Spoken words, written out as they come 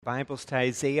Bibles to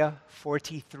Isaiah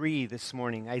 43 this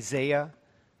morning. Isaiah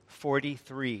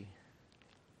 43.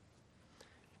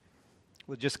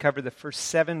 We'll just cover the first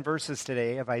 7 verses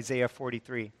today of Isaiah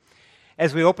 43.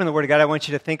 As we open the Word of God, I want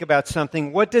you to think about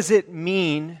something. What does it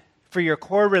mean for your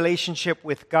core relationship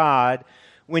with God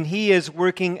when He is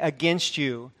working against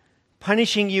you,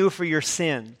 punishing you for your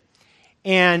sin?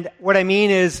 And what I mean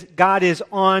is, God is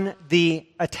on the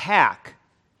attack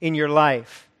in your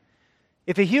life.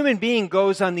 If a human being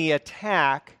goes on the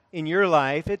attack in your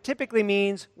life, it typically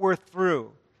means we're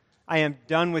through. I am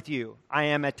done with you. I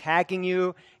am attacking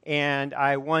you, and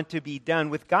I want to be done.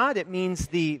 With God, it means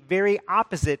the very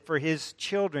opposite for His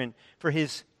children, for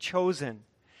His chosen.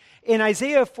 In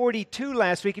Isaiah 42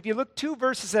 last week, if you look 2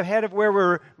 verses ahead of where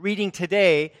we're reading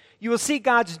today, you will see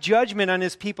God's judgment on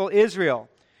His people Israel.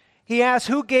 He asks,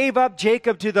 who gave up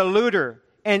Jacob to the looter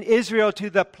and Israel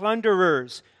to the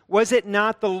plunderers? Was it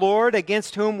not the Lord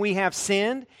against whom we have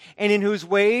sinned, and in whose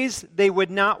ways they would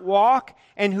not walk,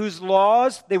 and whose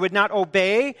laws they would not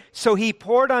obey? So He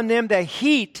poured on them the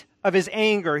heat of His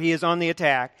anger, He is on the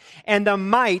attack, and the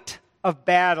might of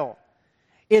battle.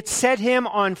 It set Him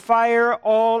on fire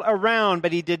all around,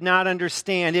 but He did not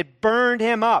understand. It burned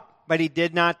Him up, but He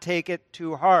did not take it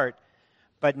to heart.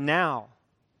 But now,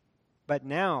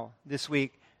 this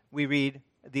week, we read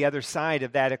the other side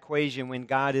of that equation when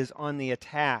God is on the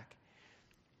attack.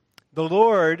 The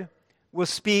Lord will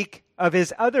speak of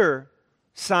His other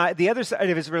side, the other side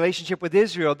of His relationship with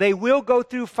Israel. They will go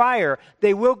through fire.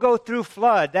 They will go through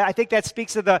flood. I think that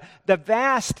speaks of the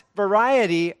vast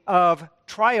variety of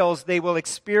trials they will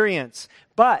experience.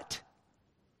 But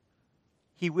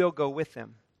He will go with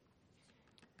them.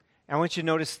 I want you to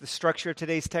notice the structure of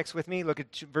today's text with me. Look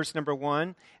at verse number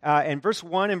 1. And verse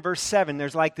 1 and verse 7,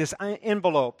 there's like this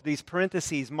envelope, these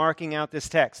parentheses marking out this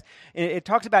text. It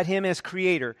talks about Him as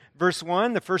creator. Verse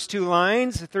 1, the first 2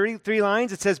 lines, 33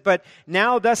 lines, it says, but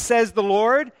now thus says the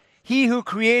Lord, He who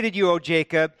created you, O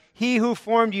Jacob, He who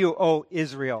formed you, O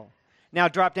Israel. Now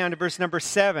drop down to verse number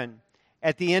 7.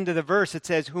 At the end of the verse, it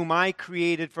says, whom I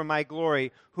created for my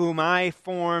glory, whom I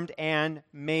formed and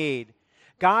made.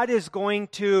 God is going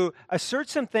to assert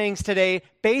some things today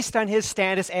based on His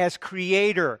status as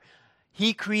creator.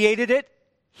 He created it,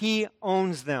 He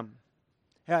owns them.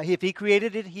 If He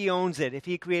created it, He owns it. If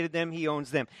He created them, He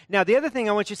owns them. Now, the other thing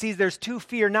I want you to see is there's 2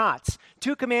 fear nots.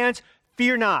 2 commands,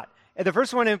 fear not. The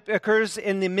first one occurs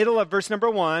in the middle of verse number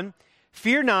 1.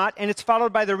 Fear not, and it's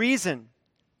followed by the reason,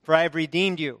 for I have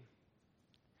redeemed you.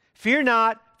 Fear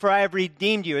not, for I have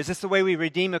redeemed you. Is this the way we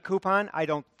redeem a coupon? I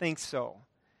don't think so.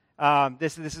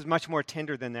 This is much more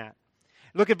tender than that.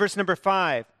 Look at verse number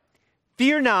 5.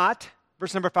 Fear not,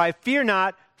 verse number 5, fear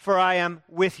not, for I am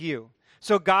with you.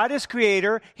 So God is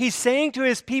creator. He's saying to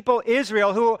His people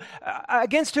Israel, who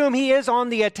against whom He is on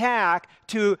the attack,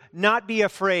 to not be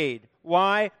afraid.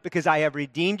 Why? Because I have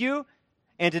redeemed you,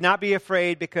 and to not be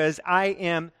afraid because I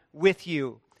am with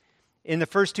you. In the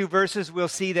first 2 verses, we'll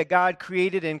see that God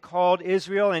created and called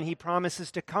Israel, and He promises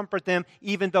to comfort them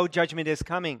even though judgment is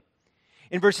coming.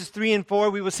 In verses 3 and 4,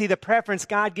 we will see the preference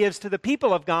God gives to the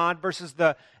people of God versus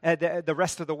the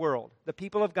rest of the world. The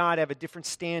people of God have a different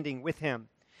standing with Him.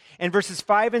 In verses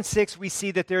 5 and 6, we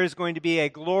see that there is going to be a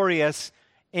glorious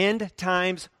end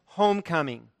times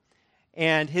homecoming.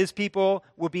 And His people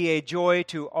will be a joy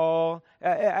to all,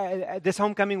 this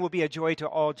homecoming will be a joy to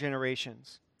all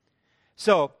generations.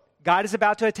 So, God is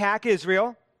about to attack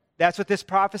Israel. That's what this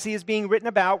prophecy is being written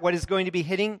about, what is going to be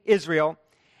hitting Israel.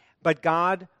 But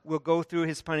God will go through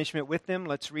His punishment with them.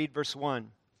 Let's read verse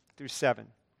 1 through 7.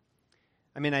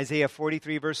 I'm in Isaiah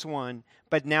 43, verse 1.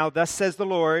 But now thus says the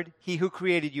Lord, He who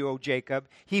created you, O Jacob,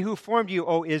 He who formed you,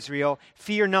 O Israel,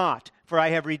 fear not, for I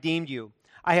have redeemed you.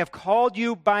 I have called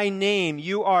you by name.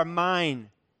 You are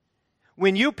mine.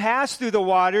 When you pass through the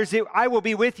waters, I will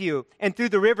be with you, and through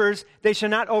the rivers, they shall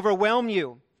not overwhelm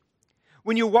you.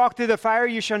 When you walk through the fire,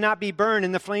 you shall not be burned,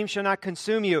 and the flame shall not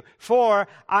consume you. For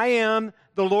I am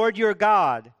the Lord your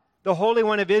God, the Holy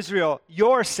One of Israel,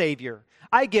 your Savior.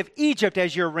 I give Egypt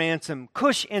as your ransom,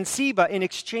 Cush and Seba in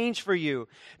exchange for you,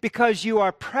 because you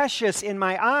are precious in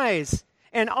my eyes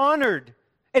and honored,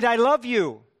 and I love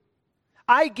you.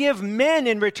 I give men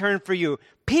in return for you,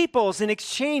 peoples in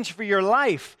exchange for your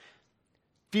life.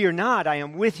 Fear not, I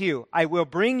am with you. I will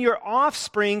bring your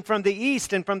offspring from the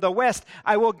east and from the west.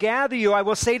 I will gather you. I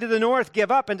will say to the north,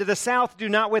 give up, and to the south, do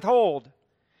not withhold.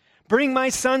 Bring my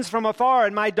sons from afar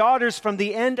and my daughters from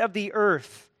the end of the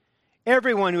earth.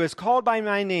 Everyone who is called by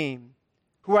my name,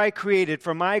 who I created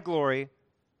for my glory,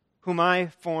 whom I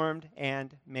formed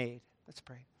and made. Let's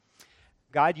pray.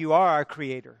 God, you are our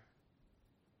creator.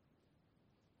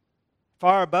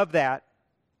 Far above that,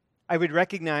 I would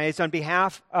recognize on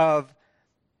behalf of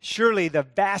surely the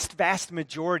vast, vast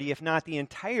majority, if not the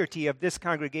entirety of this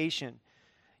congregation,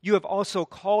 you have also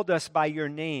called us by your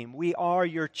name. We are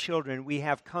your children. We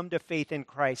have come to faith in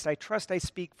Christ. I trust I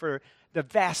speak for the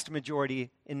vast majority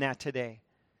in that today.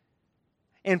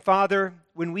 And Father,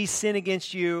 when we sin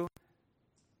against you,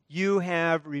 you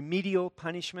have remedial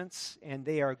punishments, and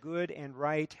they are good and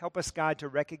right. Help us, God, to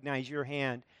recognize your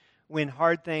hand when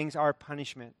hard things are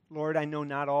punishment. Lord, I know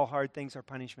not all hard things are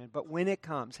punishment, but when it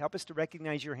comes, help us to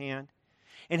recognize your hand.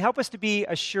 And help us to be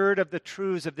assured of the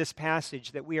truths of this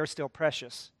passage, that we are still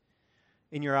precious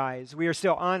in your eyes. We are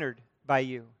still honored by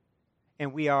you,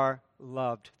 and we are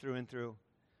loved through and through.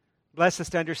 Bless us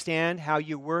to understand how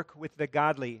you work with the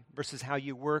godly versus how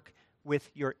you work with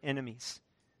your enemies.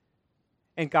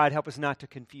 And God, help us not to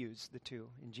confuse the two.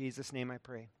 In Jesus' name I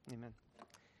pray. Amen.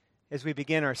 As we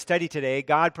begin our study today,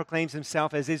 God proclaims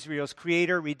himself as Israel's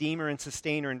creator, redeemer, and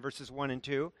sustainer in verses 1 and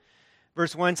 2.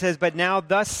 Verse 1 says, "But now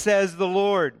thus says the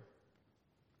Lord,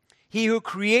 he who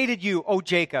created you, O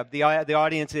Jacob," the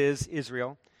audience is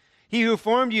Israel, "he who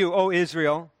formed you, O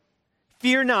Israel,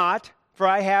 fear not, for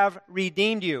I have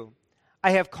redeemed you.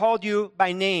 I have called you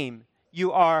by name.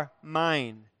 You are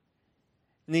mine."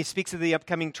 And he speaks of the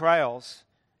upcoming trials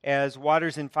as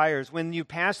waters and fires. "When you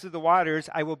pass through the waters,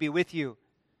 I will be with you.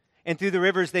 And through the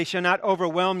rivers, they shall not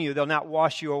overwhelm you. They'll not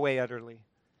wash you away utterly.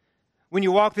 When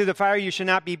you walk through the fire, you shall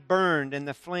not be burned, and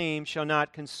the flame shall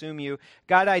not consume you."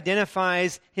 God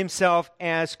identifies himself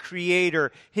as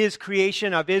creator. His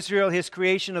creation of Israel, his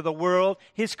creation of the world,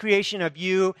 his creation of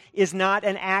you is not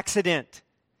an accident.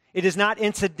 It is not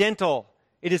incidental.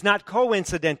 It is not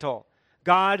coincidental.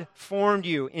 God formed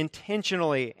you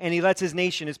intentionally, and he lets his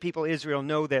nation, his people Israel,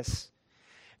 know this.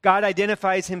 God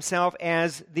identifies himself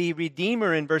as the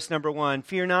Redeemer in verse number 1.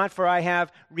 "Fear not, for I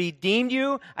have redeemed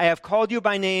you. I have called you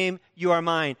by name. You are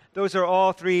mine." Those are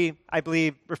all three, I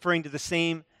believe, referring to the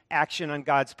same action on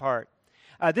God's part.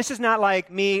 This is not like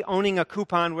me owning a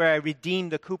coupon where I redeem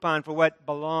the coupon for what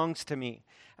belongs to me.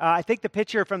 I think the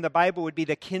picture from the Bible would be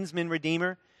the kinsman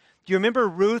redeemer. Do you remember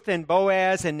Ruth and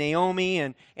Boaz and Naomi?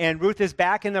 And Ruth is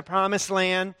back in the promised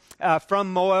land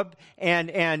from Moab,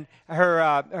 and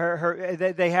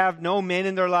they have no men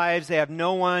in their lives. They have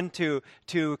no one to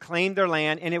claim their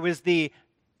land. And it was the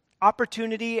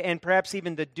opportunity and perhaps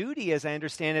even the duty, as I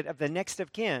understand it, of the next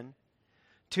of kin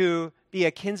to be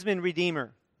a kinsman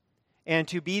redeemer and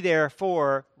to be there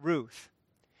for Ruth.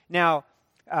 Now,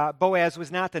 Boaz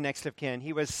was not the next of kin.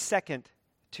 He was second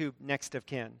to next of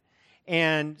kin.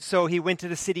 And so he went to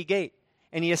the city gate,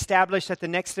 and he established that the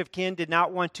next of kin did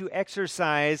not want to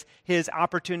exercise his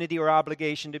opportunity or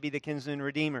obligation to be the kinsman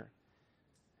redeemer.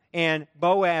 And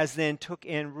Boaz then took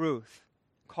in Ruth,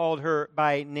 called her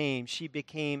by name. She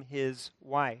became his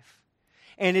wife.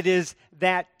 And it is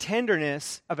that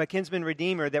tenderness of a kinsman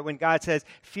redeemer that when God says,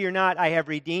 "Fear not, I have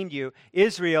redeemed you,"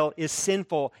 Israel is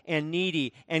sinful and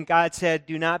needy. And God said,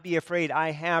 "Do not be afraid,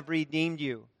 I have redeemed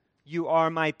you. You are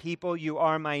my people, you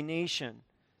are my nation."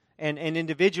 And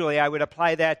individually, I would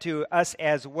apply that to us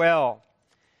as well.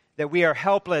 That we are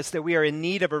helpless, that we are in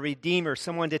need of a redeemer,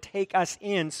 someone to take us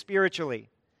in spiritually.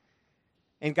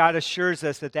 And God assures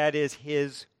us that that is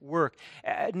his work.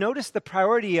 Notice the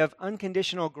priority of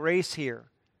unconditional grace here.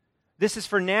 This is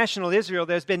for national Israel.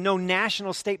 There's been no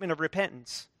national statement of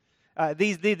repentance.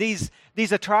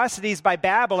 These atrocities by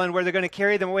Babylon, where they're going to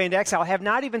carry them away into exile, have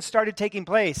not even started taking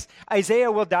place.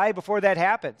 Isaiah will die before that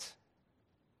happens.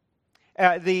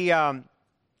 Without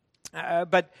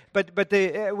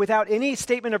any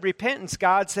statement of repentance,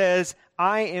 God says,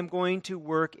 "I am going to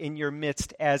work in your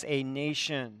midst as a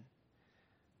nation."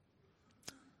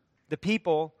 The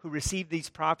people who received these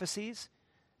prophecies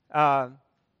were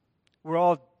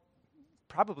all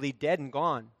probably dead and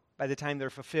gone by the time they're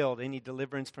fulfilled. Any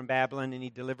deliverance from Babylon, any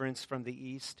deliverance from the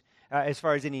east, as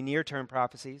far as any near-term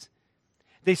prophecies.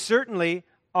 They certainly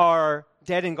are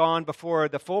dead and gone before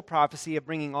the full prophecy of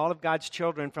bringing all of God's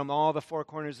children from all the four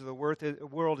corners of the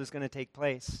world is going to take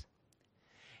place.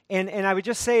 And I would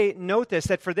just say, note this,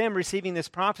 that for them receiving this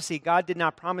prophecy, God did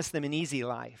not promise them an easy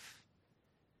life.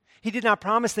 He did not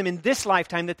promise them in this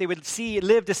lifetime that they would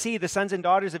live to see the sons and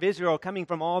daughters of Israel coming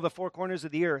from all the four corners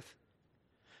of the earth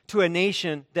to a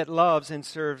nation that loves and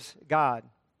serves God.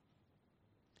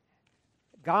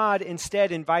 God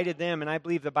instead invited them, and I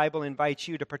believe the Bible invites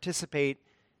you to participate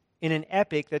in an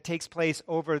epic that takes place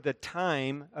over the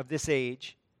time of this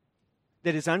age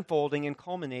that is unfolding and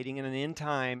culminating in an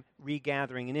end-time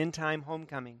regathering, an end-time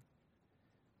homecoming.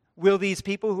 Will these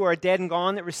people who are dead and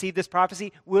gone that receive this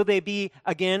prophecy, will they be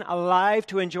again alive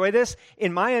to enjoy this?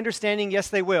 In my understanding, yes,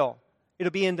 they will. It'll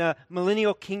be in the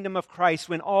millennial kingdom of Christ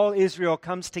when all Israel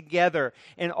comes together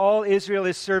and all Israel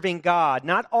is serving God.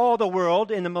 Not all the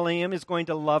world in the millennium is going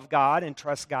to love God and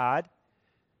trust God.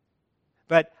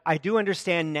 But I do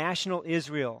understand national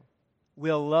Israel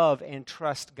will love and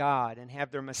trust God and have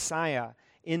their Messiah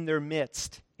in their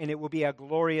midst. And it will be a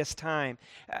glorious time.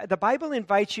 The Bible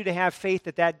invites you to have faith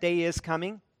that that day is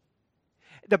coming.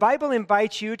 The Bible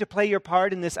invites you to play your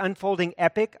part in this unfolding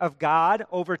epic of God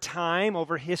over time,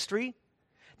 over history,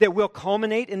 that will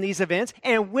culminate in these events.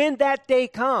 And when that day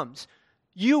comes,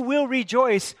 you will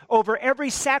rejoice over every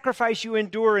sacrifice you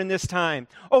endure in this time,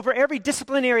 over every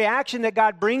disciplinary action that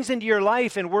God brings into your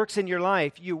life and works in your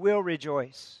life. You will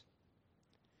rejoice.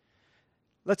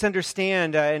 Let's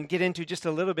understand and get into just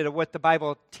a little bit of what the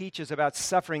Bible teaches about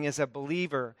suffering as a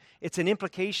believer. It's an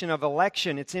implication of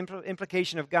election. It's an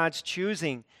implication of God's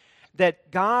choosing,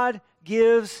 that God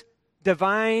gives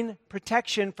divine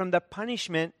protection from the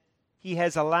punishment He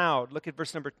has allowed. Look at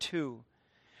verse number 2.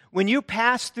 When you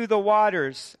pass through the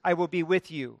waters, I will be with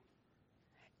you.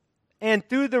 And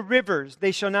through the rivers,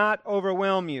 they shall not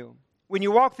overwhelm you. When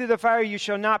you walk through the fire, you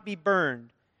shall not be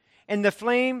burned. And the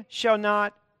flame shall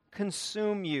not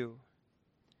consume you.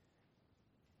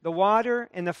 The water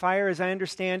and the fire, as I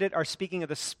understand it, are speaking of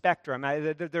the spectrum.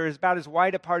 They're about as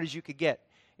wide apart as you could get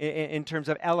in terms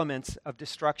of elements of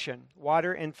destruction.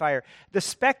 Water and fire. The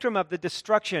spectrum of the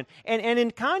destruction. And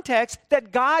in context,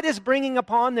 that God is bringing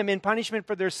upon them in punishment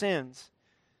for their sins.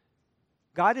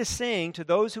 God is saying to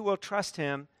those who will trust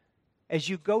Him, as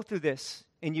you go through this,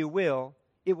 and you will,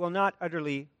 it will not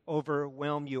utterly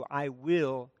overwhelm you. I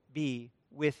will be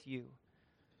with you.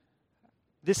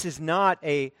 This is not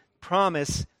a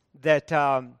promise that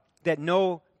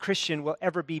no Christian will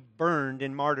ever be burned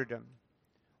in martyrdom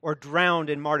or drowned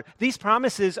in martyrdom. These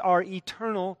promises are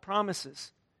eternal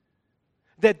promises.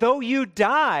 That though you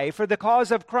die for the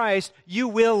cause of Christ, you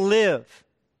will live.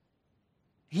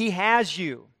 He has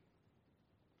you.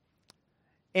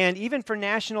 And even for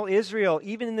national Israel,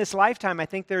 even in this lifetime, I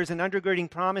think there is an undergirding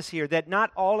promise here that not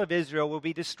all of Israel will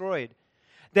be destroyed.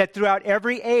 That throughout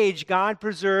every age, God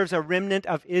preserves a remnant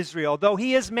of Israel. Though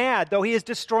He is mad, though He is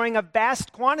destroying a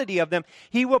vast quantity of them,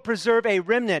 He will preserve a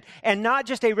remnant. And not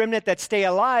just a remnant that stay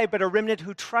alive, but a remnant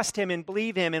who trust Him and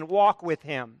believe Him and walk with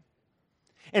Him.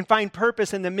 And find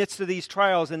purpose in the midst of these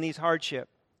trials and these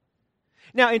hardships.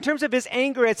 Now, in terms of His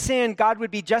anger at sin, God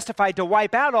would be justified to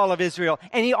wipe out all of Israel.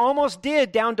 And He almost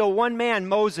did, down to one man,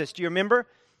 Moses. Do you remember?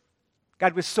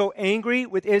 God was so angry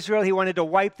with Israel, He wanted to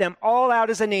wipe them all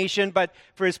out as a nation, but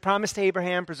for His promise to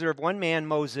Abraham, preserve one man,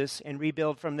 Moses, and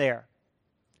rebuild from there.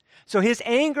 So His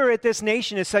anger at this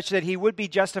nation is such that He would be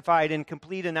justified in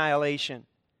complete annihilation.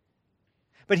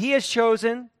 But He has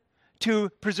chosen to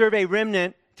preserve a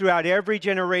remnant throughout every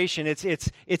generation.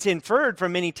 It's inferred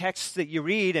from many texts that you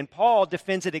read, and Paul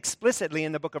defends it explicitly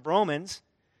in the book of Romans,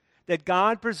 that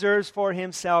God preserves for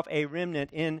Himself a remnant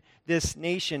in this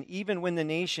nation. Even when the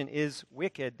nation is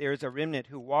wicked, there is a remnant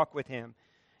who walk with Him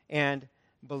and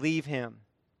believe Him.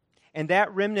 And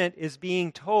that remnant is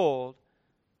being told,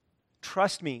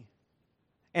 trust me.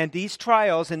 And these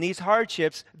trials and these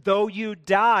hardships, though you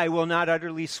die, will not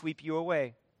utterly sweep you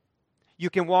away. You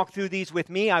can walk through these with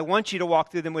me. I want you to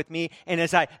walk through them with me. And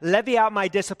as I levy out my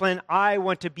discipline, I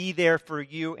want to be there for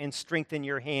you and strengthen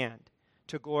your hand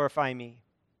to glorify me.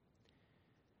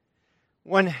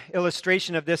 One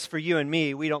illustration of this for you and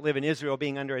me, we don't live in Israel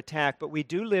being under attack, but we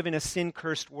do live in a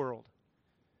sin-cursed world.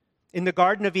 In the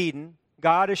Garden of Eden,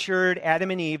 God assured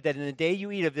Adam and Eve that in the day you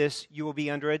eat of this, you will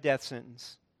be under a death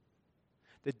sentence.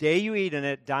 The day you eat in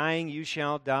it, dying you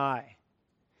shall die.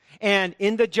 And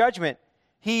in the judgment,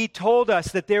 He told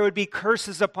us that there would be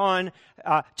curses upon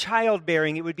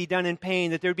childbearing. It would be done in pain.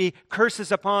 That there would be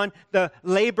curses upon the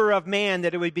labor of man.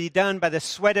 That it would be done by the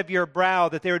sweat of your brow.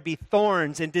 That there would be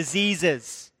thorns and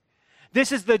diseases.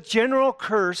 This is the general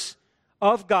curse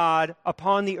of God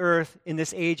upon the earth in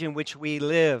this age in which we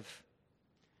live.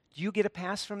 Do you get a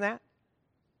pass from that?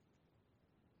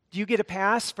 Do you get a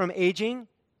pass from aging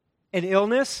and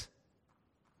illness?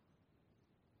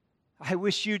 I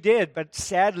wish you did, but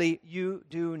sadly, you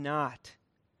do not.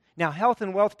 Now, health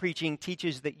and wealth preaching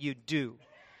teaches that you do.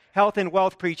 Health and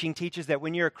wealth preaching teaches that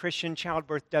when you're a Christian,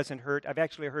 childbirth doesn't hurt. I've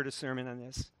actually heard a sermon on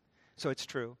this, so it's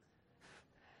true.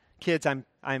 Kids, I'm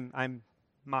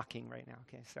mocking right now.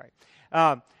 Okay, sorry.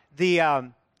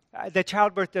 The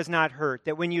childbirth does not hurt.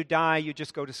 That when you die, you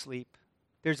just go to sleep.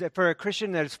 For a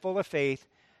Christian that is full of faith,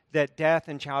 that death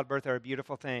and childbirth are a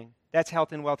beautiful thing. That's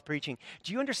health and wealth preaching.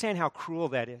 Do you understand how cruel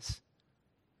that is?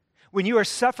 When you are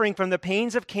suffering from the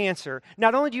pains of cancer,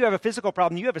 not only do you have a physical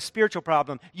problem, you have a spiritual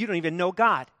problem. You don't even know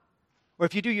God. Or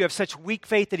if you do, you have such weak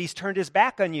faith that He's turned His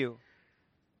back on you.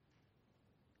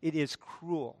 It is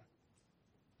cruel.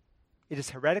 It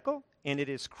is heretical, and it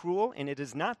is cruel, and it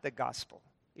is not the gospel.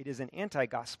 It is an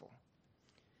anti-gospel.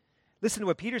 Listen to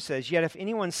what Peter says, "Yet if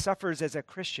anyone suffers as a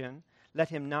Christian, let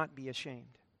him not be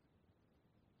ashamed."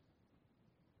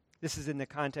 This is in the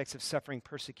context of suffering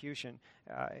persecution.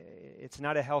 It's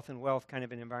not a health and wealth kind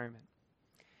of an environment.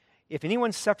 If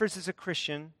anyone suffers as a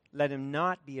Christian, let him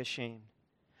not be ashamed,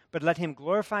 but let him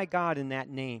glorify God in that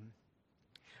name.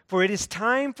 For it is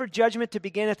time for judgment to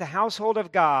begin at the household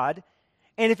of God,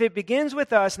 and if it begins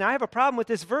with us, now I have a problem with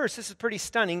this verse. This is pretty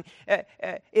stunning.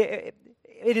 It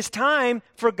is time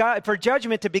for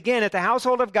judgment to begin at the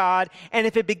household of God, and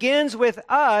if it begins with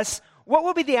us, what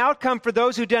will be the outcome for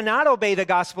those who do not obey the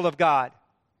gospel of God?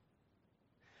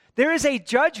 There is a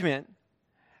judgment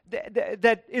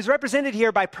that is represented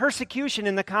here by persecution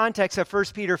in the context of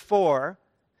 1 Peter 4.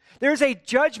 There is a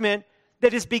judgment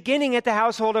that is beginning at the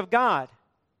household of God,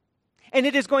 and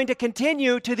it is going to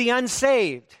continue to the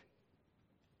unsaved.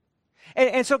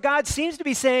 And so God seems to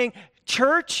be saying,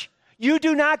 church, you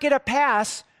do not get a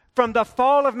pass from the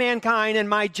fall of mankind and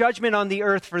my judgment on the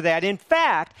earth for that. In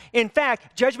fact,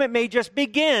 judgment may just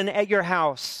begin at your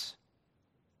house.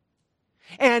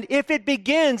 And if it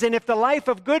begins, and if the life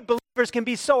of good believers can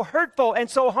be so hurtful and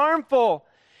so harmful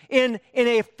in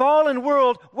a fallen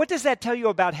world, what does that tell you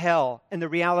about hell and the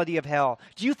reality of hell?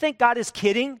 Do you think God is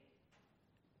kidding?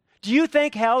 Do you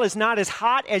think hell is not as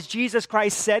hot as Jesus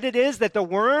Christ said it is, that the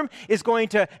worm is going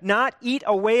to not eat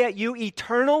away at you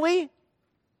eternally?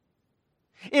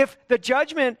 If the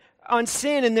judgment on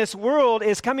sin in this world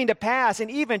is coming to pass, and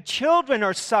even children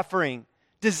are suffering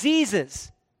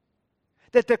diseases,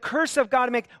 that the curse of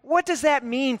God make, what does that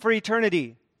mean for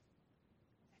eternity?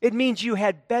 It means you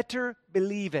had better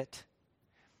believe it.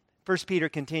 1 Peter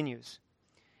continues,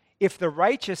 if the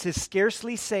righteous is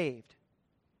scarcely saved,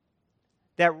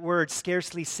 that word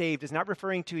scarcely saved is not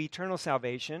referring to eternal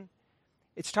salvation.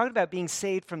 It's talking about being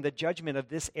saved from the judgment of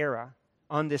this era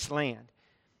on this land.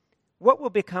 What will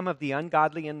become of the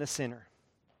ungodly and the sinner?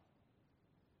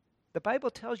 The Bible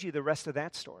tells you the rest of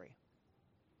that story.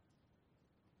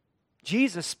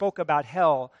 Jesus spoke about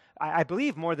hell, I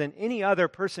believe, more than any other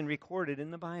person recorded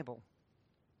in the Bible.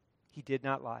 He did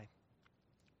not lie.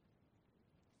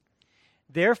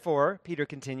 Therefore, Peter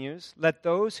continues, let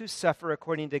those who suffer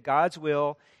according to God's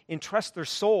will entrust their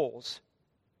souls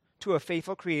to a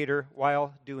faithful Creator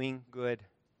while doing good.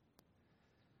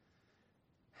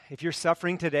 If you're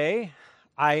suffering today,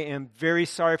 I am very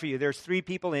sorry for you. There's 3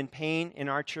 people in pain in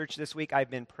our church this week I've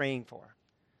been praying for.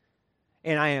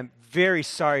 And I am very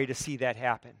sorry to see that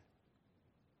happen.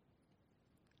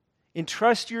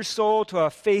 Entrust your soul to a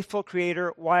faithful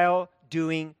Creator while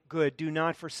doing good. Do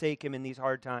not forsake Him in these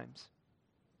hard times.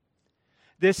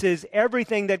 This is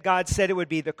everything that God said it would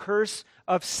be, the curse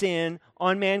of sin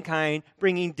on mankind,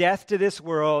 bringing death to this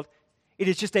world. It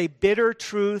is just a bitter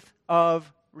truth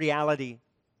of reality.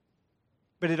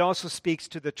 But it also speaks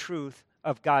to the truth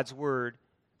of God's word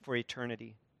for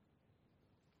eternity.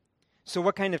 So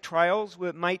what kind of trials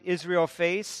might Israel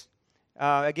face?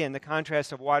 Again, the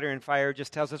contrast of water and fire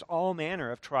just tells us all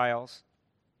manner of trials.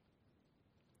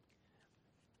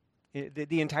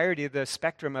 The entirety of the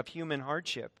spectrum of human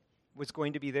hardship was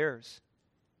going to be theirs.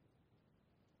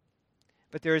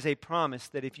 But there is a promise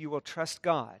that if you will trust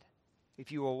God,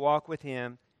 if you will walk with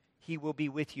Him, He will be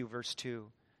with you, verse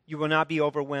 2. You will not be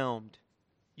overwhelmed.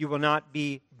 You will not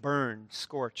be burned,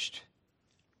 scorched.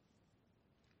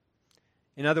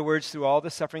 In other words, through all the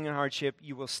suffering and hardship,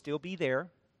 you will still be there.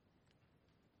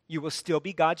 You will still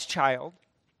be God's child.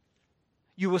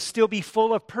 You will still be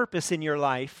full of purpose in your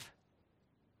life.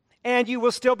 And you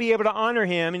will still be able to honor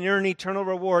Him and earn eternal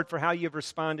reward for how you've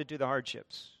responded to the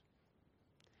hardships.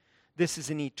 This is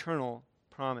an eternal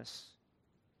promise.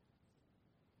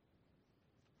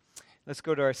 Let's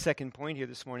go to our second point here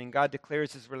this morning. God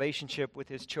declares His relationship with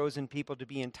His chosen people to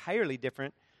be entirely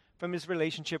different from His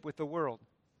relationship with the world.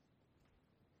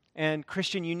 And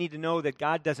Christian, you need to know that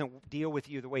God doesn't deal with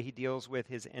you the way He deals with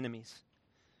His enemies.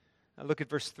 Now look at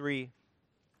verse 3.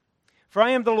 For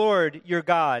I am the Lord, your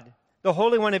God, the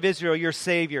Holy One of Israel, your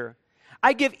Savior.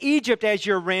 I give Egypt as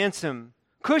your ransom,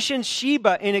 Cush and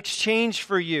Sheba in exchange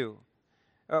for you.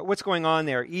 What's going on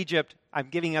there? Egypt, I'm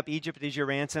giving up Egypt as your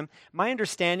ransom. My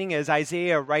understanding as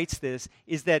Isaiah writes this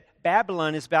is that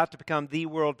Babylon is about to become the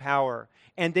world power,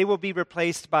 and they will be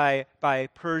replaced by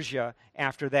Persia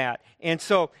after that. And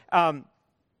so,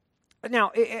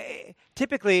 now,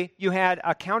 typically you had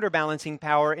a counterbalancing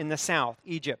power in the south,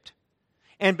 Egypt.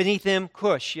 and beneath them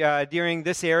Cush. During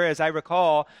this era, as I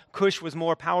recall, Cush was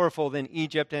more powerful than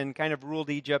Egypt and kind of ruled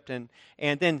Egypt. And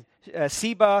then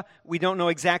Seba, we don't know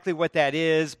exactly what that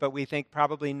is, but we think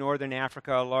probably northern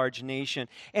Africa, a large nation.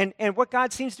 And what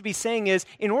God seems to be saying is,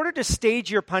 in order to stage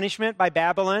your punishment by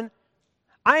Babylon,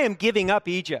 I am giving up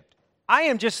Egypt. I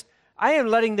am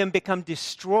letting them become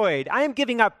destroyed. I am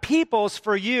giving up peoples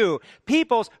for you,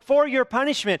 peoples for your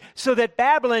punishment, so that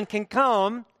Babylon can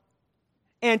come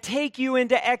and take you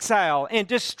into exile and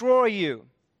destroy you.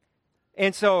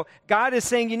 And so God is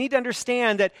saying, you need to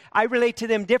understand that I relate to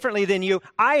them differently than you.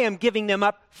 I am giving them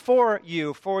up for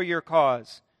you, for your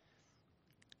cause.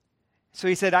 So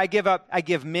he said, I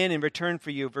give men in return for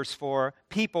you, verse 4,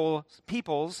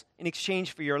 peoples in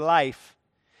exchange for your life.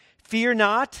 Fear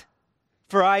not,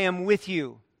 for I am with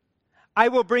you. I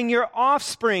will bring your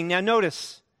offspring. Now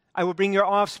notice, I will bring your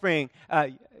offspring.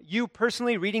 You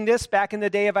personally reading this back in the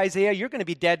day of Isaiah, you're going to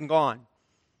be dead and gone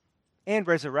and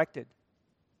resurrected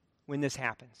when this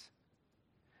happens.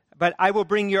 But I will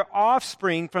bring your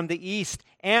offspring from the east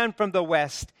and from the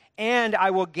west, and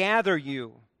I will gather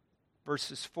you.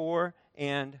 Verses 4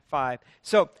 and 5.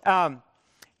 So,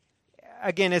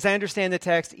 again, as I understand the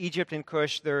text, Egypt and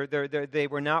Cush, they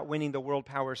were not winning the world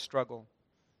power struggle.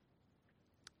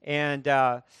 And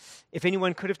if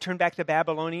anyone could have turned back the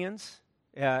Babylonians,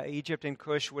 Egypt and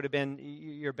Cush would have been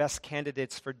your best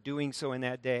candidates for doing so in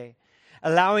that day.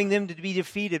 Allowing them to be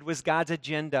defeated was God's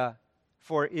agenda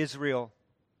for Israel.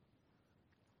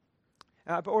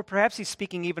 Or perhaps he's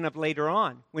speaking even of later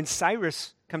on, when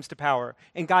Cyrus comes to power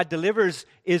and God delivers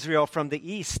Israel from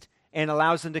the east and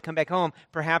allows them to come back home.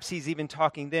 Perhaps he's even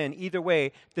talking then. Either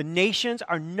way, the nations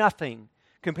are nothing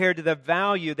compared to the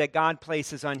value that God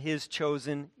places on his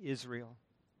chosen Israel.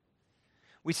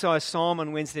 We saw a psalm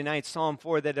on Wednesday night, Psalm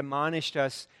 4, that admonished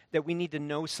us that we need to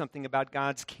know something about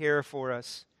God's care for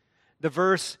us. The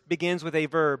verse begins with a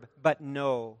verb, but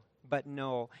know.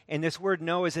 And this word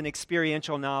know is an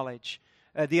experiential knowledge.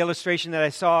 The illustration that I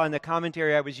saw in the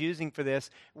commentary I was using for this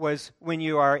was when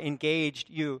you are engaged,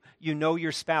 you know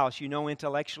your spouse, you know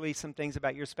intellectually some things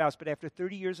about your spouse, but after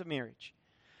 30 years of marriage,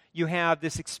 you have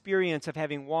this experience of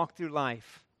having walked through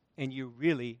life, and you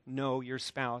really know your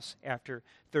spouse after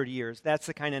 30 years. That's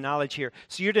the kind of knowledge here.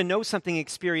 So you're to know something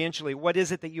experientially. What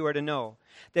is it that you are to know?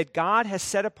 That God has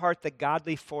set apart the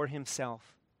godly for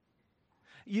himself.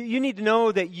 You need to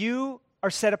know that you are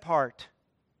set apart,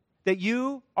 that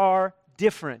you are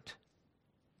different.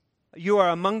 You are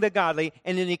among the godly,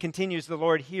 and then he continues, the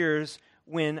Lord hears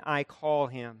when I call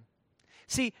him.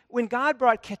 See, when God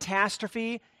brought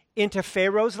catastrophe into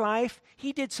Pharaoh's life,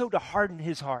 he did so to harden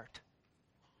his heart,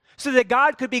 so that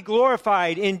God could be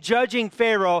glorified in judging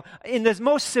Pharaoh in the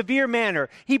most severe manner.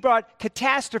 He brought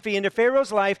catastrophe into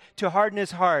Pharaoh's life to harden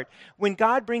his heart. When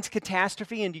God brings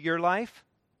catastrophe into your life,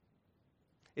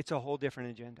 it's a whole different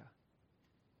agenda.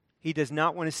 He does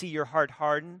not want to see your heart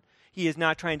harden. He is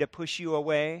not trying to push you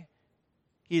away.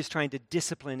 He is trying to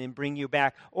discipline and bring you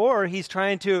back. Or he's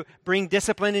trying to bring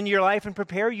discipline in your life and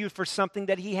prepare you for something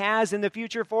that he has in the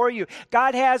future for you.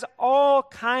 God has all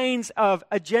kinds of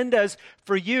agendas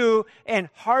for you, and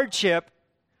hardship,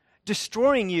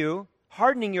 destroying you,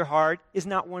 hardening your heart, is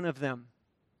not one of them.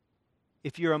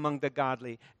 If you're among the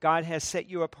godly, God has set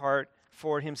you apart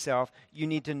for himself. You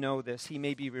need to know this. He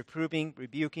may be reproving,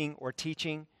 rebuking, or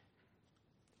teaching.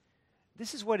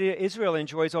 This is what Israel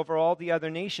enjoys over all the other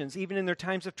nations, even in their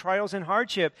times of trials and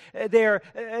hardship.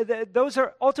 Those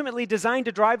are ultimately designed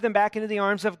to drive them back into the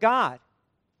arms of God.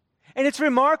 And it's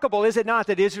remarkable, is it not,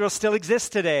 that Israel still exists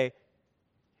today?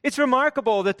 It's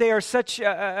remarkable that they are such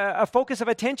a focus of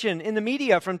attention in the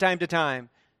media from time to time,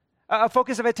 a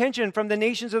focus of attention from the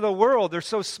nations of the world. They're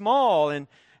so small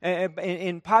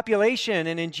in population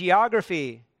and in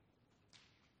geography.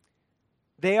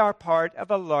 They are part of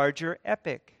a larger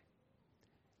epic.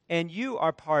 And you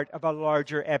are part of a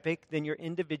larger epic than your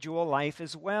individual life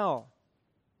as well.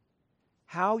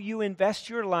 How you invest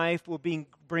your life will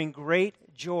bring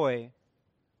great joy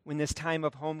when this time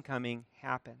of homecoming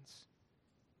happens.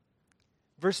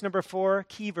 Verse number 4,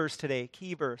 key verse today,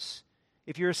 key verse.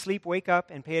 If you're asleep, wake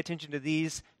up and pay attention to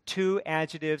these two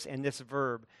adjectives and this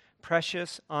verb: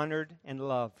 precious, honored, and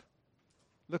love.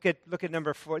 Look at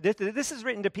number 4. This is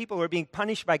written to people who are being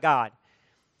punished by God.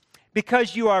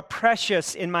 Because you are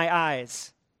precious in my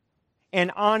eyes and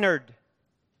honored,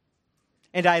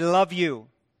 and I love you.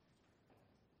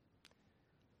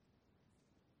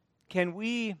 Can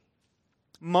we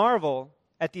marvel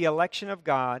at the election of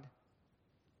God?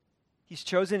 He's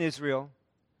chosen Israel.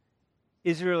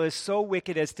 Israel is so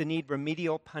wicked as to need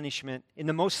remedial punishment in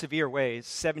the most severe ways,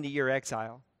 70-year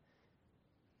exile.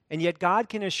 And yet God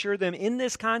can assure them in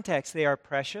this context they are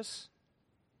precious,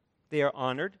 they are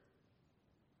honored,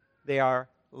 they are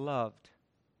loved.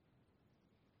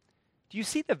 Do you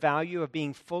see the value of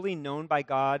being fully known by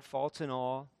God, faults and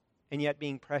all, and yet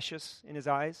being precious in His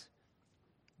eyes?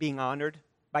 Being honored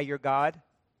by your God?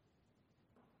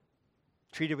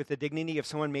 Treated with the dignity of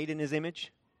someone made in His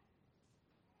image?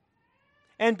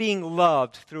 And being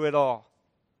loved through it all.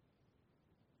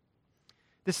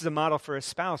 This is a model for a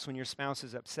spouse when your spouse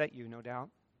has upset you, no doubt.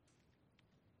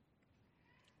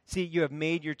 See, you have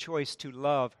made your choice to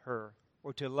love her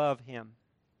or to love him.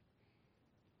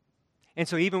 And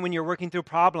so even when you're working through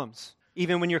problems,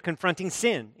 even when you're confronting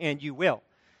sin, and you will,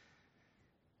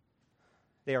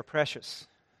 they are precious.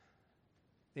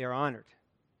 They are honored.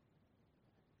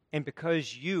 And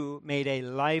because you made a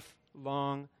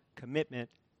lifelong commitment,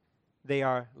 they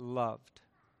are loved.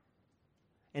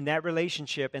 And that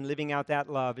relationship and living out that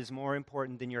love is more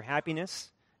important than your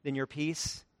happiness, than your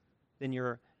peace, than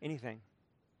your anything.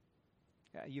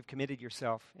 You've committed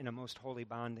yourself in a most holy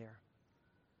bond there.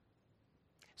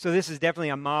 So this is definitely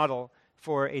a model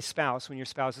for a spouse when your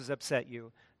spouse has upset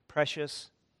you.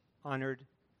 Precious, honored,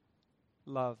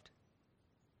 loved.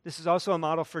 This is also a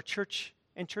model for church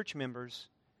and church members.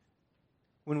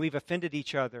 When we've offended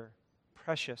each other,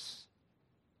 precious,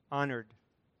 honored,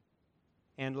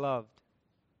 and loved.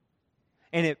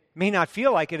 And it may not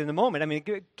feel like it in the moment. I mean,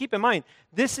 keep in mind,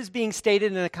 this is being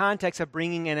stated in the context of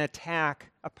bringing an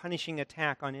attack, a punishing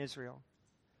attack on Israel.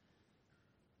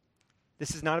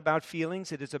 This is not about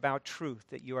feelings. It is about truth,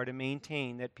 that you are to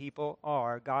maintain that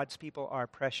God's people are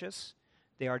precious.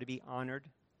 They are to be honored.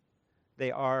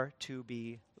 They are to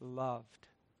be loved.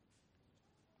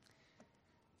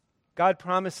 God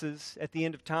promises at the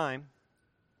end of time,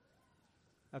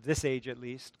 of this age at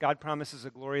least, God promises a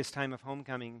glorious time of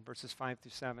homecoming, verses 5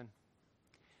 through 7.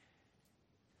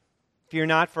 Fear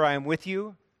not, for I am with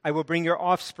you. I will bring your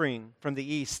offspring from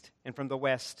the east and from the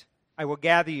west. I will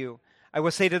gather you. I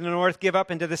will say to the north, give up,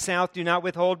 and to the south, do not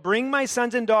withhold. Bring my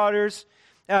sons and daughters,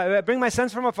 bring my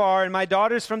sons from afar, and my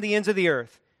daughters from the ends of the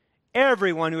earth.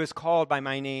 Everyone who is called by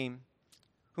my name,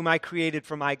 whom I created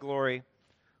for my glory,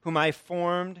 whom I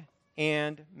formed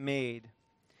and made.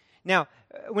 Now,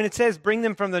 when it says bring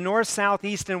them from the north, south,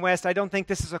 east, and west, I don't think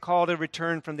this is a call to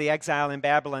return from the exile in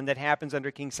Babylon that happens under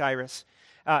King Cyrus.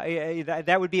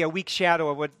 That would be a weak shadow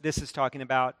of what this is talking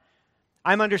about.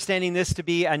 I'm understanding this to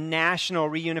be a national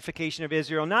reunification of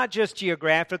Israel, not just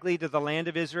geographically to the land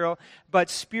of Israel, but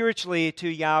spiritually to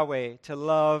Yahweh, to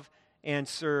love and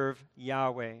serve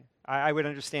Yahweh. I would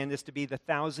understand this to be the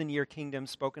 1,000-year kingdom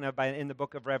spoken of in the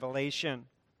book of Revelation.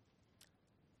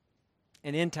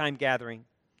 An end-time gathering.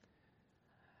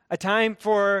 A time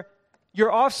for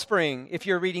your offspring, if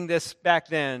you're reading this back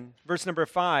then. Verse number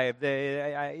 5.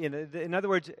 In other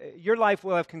words, your life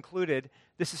will have concluded.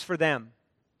 This is for them.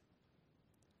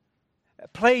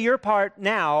 Play your part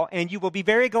now, and you will be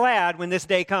very glad when this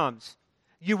day comes.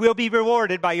 You will be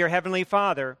rewarded by your heavenly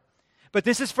Father. But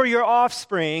this is for your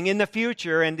offspring in the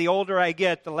future, and the older I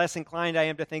get, the less inclined I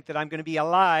am to think that I'm going to be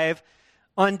alive,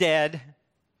 undead,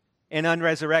 and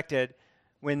unresurrected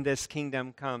when this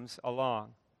kingdom comes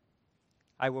along.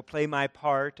 I will play my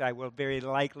part. I will very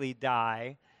likely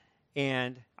die.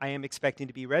 And I am expecting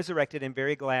to be resurrected and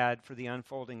very glad for the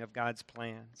unfolding of God's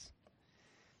plans.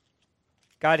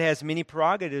 God has many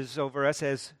prerogatives over us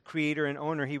as creator and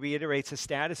owner. He reiterates his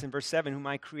status in verse 7, whom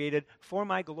I created for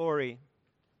my glory,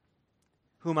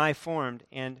 whom I formed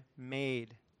and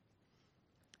made.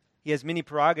 He has many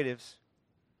prerogatives.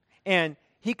 And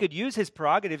he could use his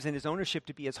prerogatives and his ownership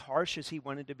to be as harsh as he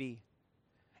wanted to be,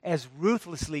 as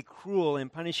ruthlessly cruel in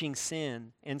punishing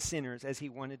sin and sinners as he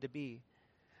wanted to be.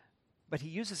 But he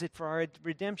uses it for our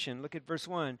redemption. Look at verse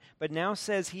 1. But now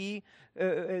says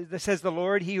says the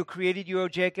Lord, he who created you, O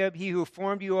Jacob, he who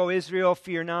formed you, O Israel,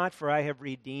 fear not, for I have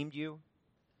redeemed you.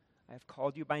 I have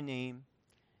called you by name.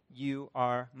 You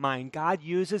are mine. God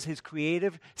uses his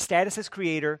creative status as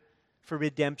creator for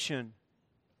redemption.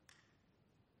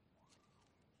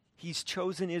 He's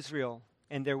chosen Israel,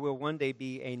 and there will one day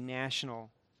be a national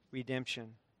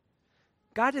redemption.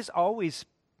 God is always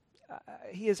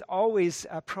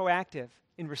proactive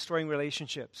in restoring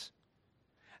relationships.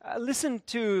 Listen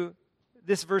to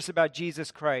this verse about Jesus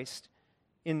Christ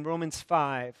in Romans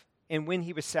 5 and when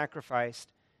he was sacrificed.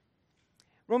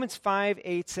 Romans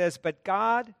 5:8 says, but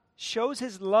God shows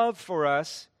his love for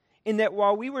us in that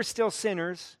while we were still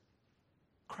sinners,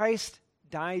 Christ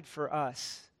died for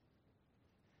us.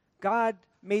 God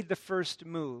made the first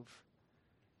move.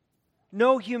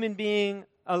 No human being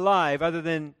alive, other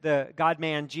than the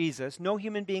God-man Jesus, no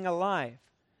human being alive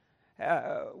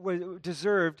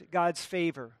deserved God's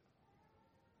favor.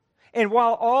 And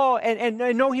while and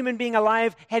no human being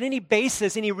alive had any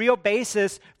basis, any real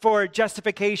basis for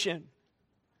justification.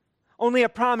 Only a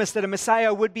promise that a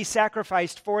Messiah would be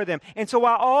sacrificed for them. And so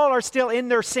while all are still in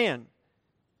their sin,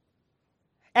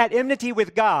 at enmity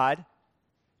with God,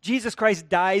 Jesus Christ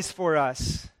dies for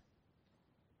us.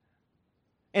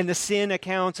 And the sin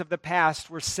accounts of the past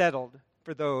were settled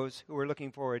for those who were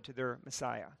looking forward to their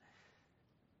Messiah.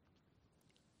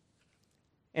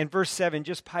 And verse 7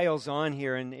 just piles on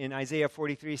here in Isaiah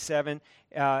 43:7,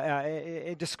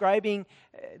 describing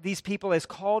these people as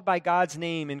called by God's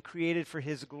name and created for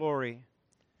His glory.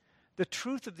 The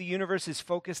truth of the universe is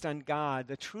focused on God.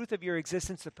 The truth of your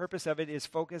existence, the purpose of it, is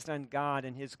focused on God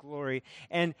and His glory.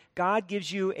 And God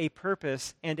gives you a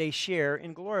purpose and a share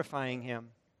in glorifying Him.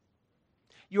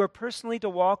 You are personally to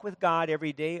walk with God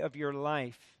every day of your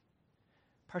life.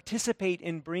 Participate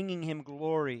in bringing Him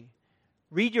glory.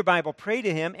 Read your Bible, pray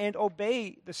to Him, and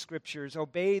obey the Scriptures.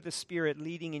 Obey the Spirit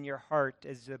leading in your heart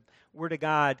as the Word of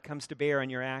God comes to bear on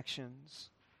your actions.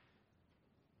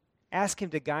 Ask Him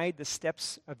to guide the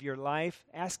steps of your life.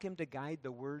 Ask Him to guide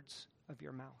the words of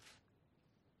your mouth.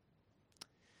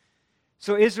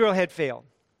 So Israel had failed.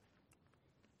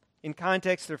 In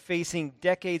context, they're facing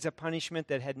decades of punishment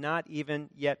that had not even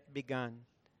yet begun.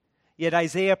 Yet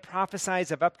Isaiah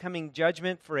prophesies of upcoming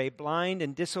judgment for a blind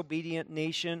and disobedient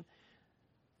nation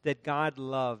that God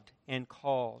loved and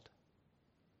called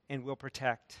and will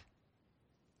protect.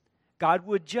 God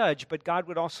would judge, but God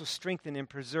would also strengthen and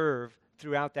preserve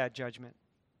throughout that judgment.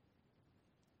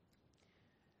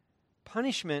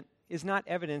 Punishment is not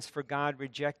evidence for God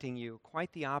rejecting you.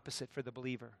 Quite the opposite for the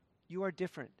believer. You are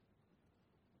different.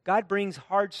 God brings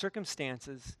hard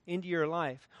circumstances into your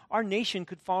life. Our nation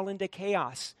could fall into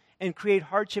chaos and create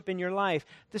hardship in your life.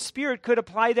 The Spirit could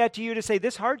apply that to you to say,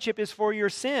 this hardship is for your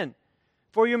sin,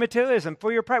 for your materialism,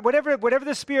 for your pride, whatever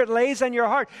the Spirit lays on your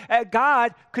heart.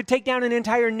 God could take down an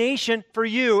entire nation for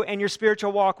you and your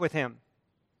spiritual walk with Him.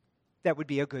 That would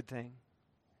be a good thing,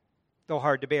 though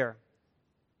hard to bear.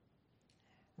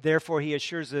 Therefore, He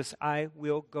assures us, I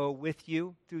will go with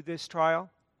you through this trial.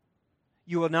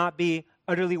 You will not be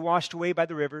utterly washed away by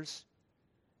the rivers.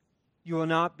 You will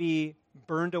not be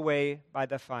burned away by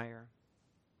the fire.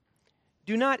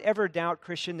 Do not ever doubt,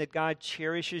 Christian, that God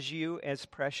cherishes you as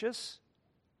precious,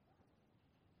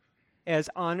 as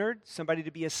honored, somebody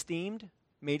to be esteemed,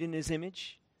 made in His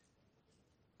image,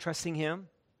 trusting Him,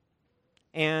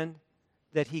 and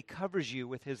that He covers you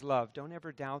with His love. Don't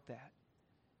ever doubt that,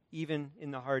 even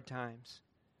in the hard times.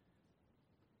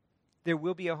 There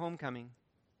will be a homecoming.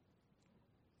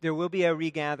 There will be a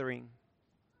regathering.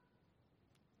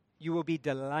 You will be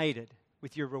delighted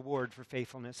with your reward for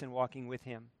faithfulness and walking with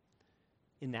Him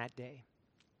in that day.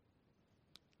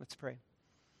 Let's pray.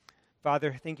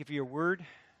 Father, thank you for your word,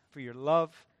 for your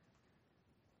love.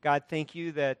 God, thank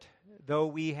you that though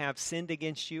we have sinned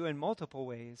against you in multiple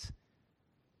ways,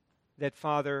 that,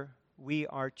 Father, we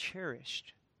are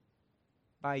cherished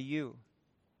by you,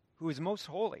 who is most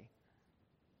holy.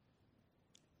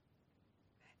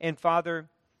 And, Father,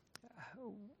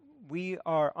 we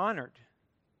are honored.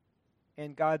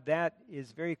 And, God, that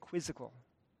is very quizzical,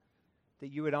 that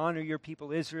you would honor your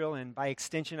people Israel, and by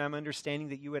extension, I'm understanding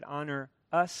that you would honor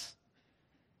us.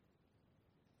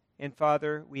 And,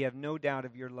 Father, we have no doubt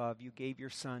of your love. You gave your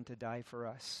Son to die for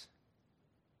us.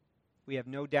 We have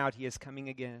no doubt He is coming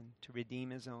again to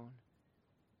redeem His own.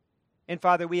 And,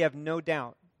 Father, we have no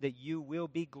doubt that you will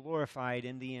be glorified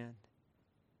in the end.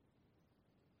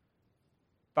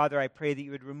 Father, I pray that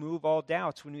you would remove all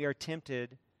doubts when we are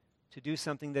tempted to do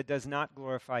something that does not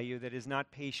glorify you, that is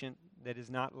not patient, that is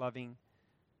not loving,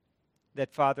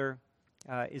 that, Father,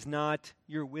 is not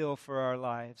your will for our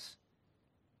lives.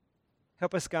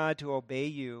 Help us, God, to obey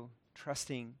you,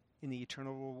 trusting in the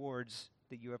eternal rewards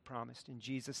that you have promised. In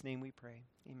Jesus' name we pray.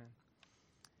 Amen.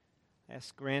 I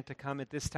ask Grant to come at this time.